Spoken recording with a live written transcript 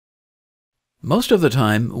Most of the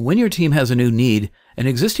time, when your team has a new need, an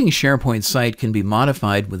existing SharePoint site can be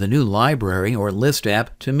modified with a new library or list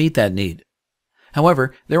app to meet that need.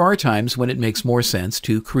 However, there are times when it makes more sense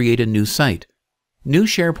to create a new site. New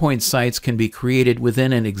SharePoint sites can be created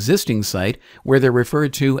within an existing site where they're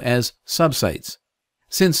referred to as subsites.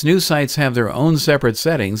 Since new sites have their own separate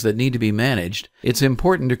settings that need to be managed, it's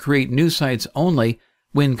important to create new sites only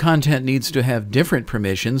when content needs to have different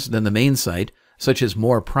permissions than the main site, such as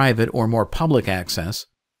more private or more public access,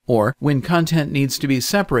 or when content needs to be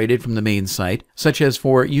separated from the main site, such as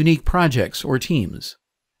for unique projects or teams.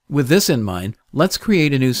 With this in mind, let's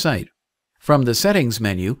create a new site. From the Settings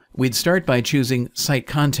menu, we'd start by choosing Site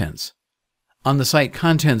Contents. On the Site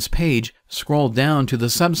Contents page, scroll down to the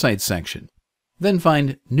Subsite section. Then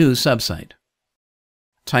find New Subsite.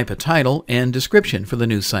 Type a title and description for the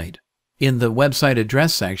new site. In the Website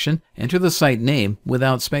Address section, enter the site name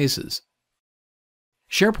without spaces.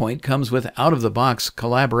 SharePoint comes with out-of-the-box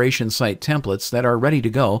collaboration site templates that are ready to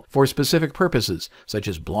go for specific purposes, such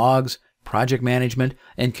as blogs, project management,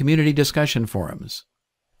 and community discussion forums.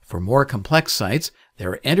 For more complex sites,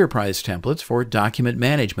 there are enterprise templates for document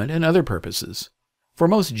management and other purposes. For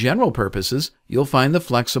most general purposes, you'll find the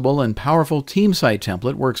flexible and powerful Team Site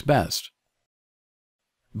template works best.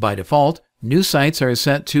 By default, new sites are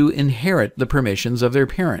set to inherit the permissions of their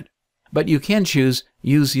parent, but you can choose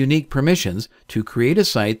Use Unique Permissions to create a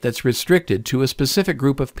site that's restricted to a specific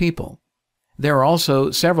group of people. There are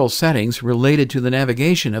also several settings related to the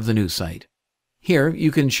navigation of the new site. Here,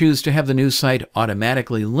 you can choose to have the new site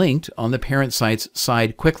automatically linked on the parent site's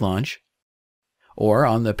side quick launch or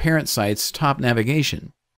on the parent site's top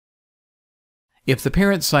navigation. If the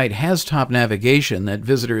parent site has top navigation that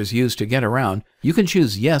visitors use to get around, you can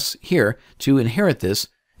choose Yes here to inherit this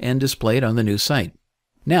and display it on the new site.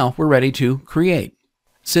 Now we're ready to create.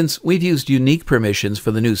 Since we've used unique permissions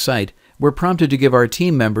for the new site, we're prompted to give our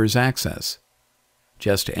team members access.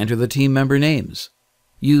 Just enter the team member names.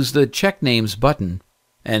 Use the Check Names button,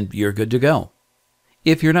 and you're good to go.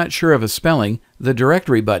 If you're not sure of a spelling, the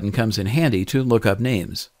Directory button comes in handy to look up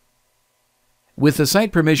names. With the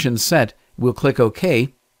site permissions set, we'll click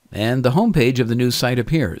OK, and the home page of the new site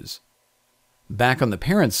appears. Back on the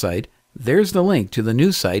parent site, there's the link to the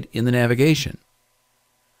new site in the navigation.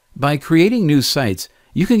 By creating new sites,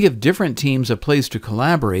 you can give different teams a place to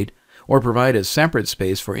collaborate or provide a separate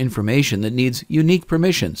space for information that needs unique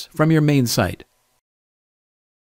permissions from your main site.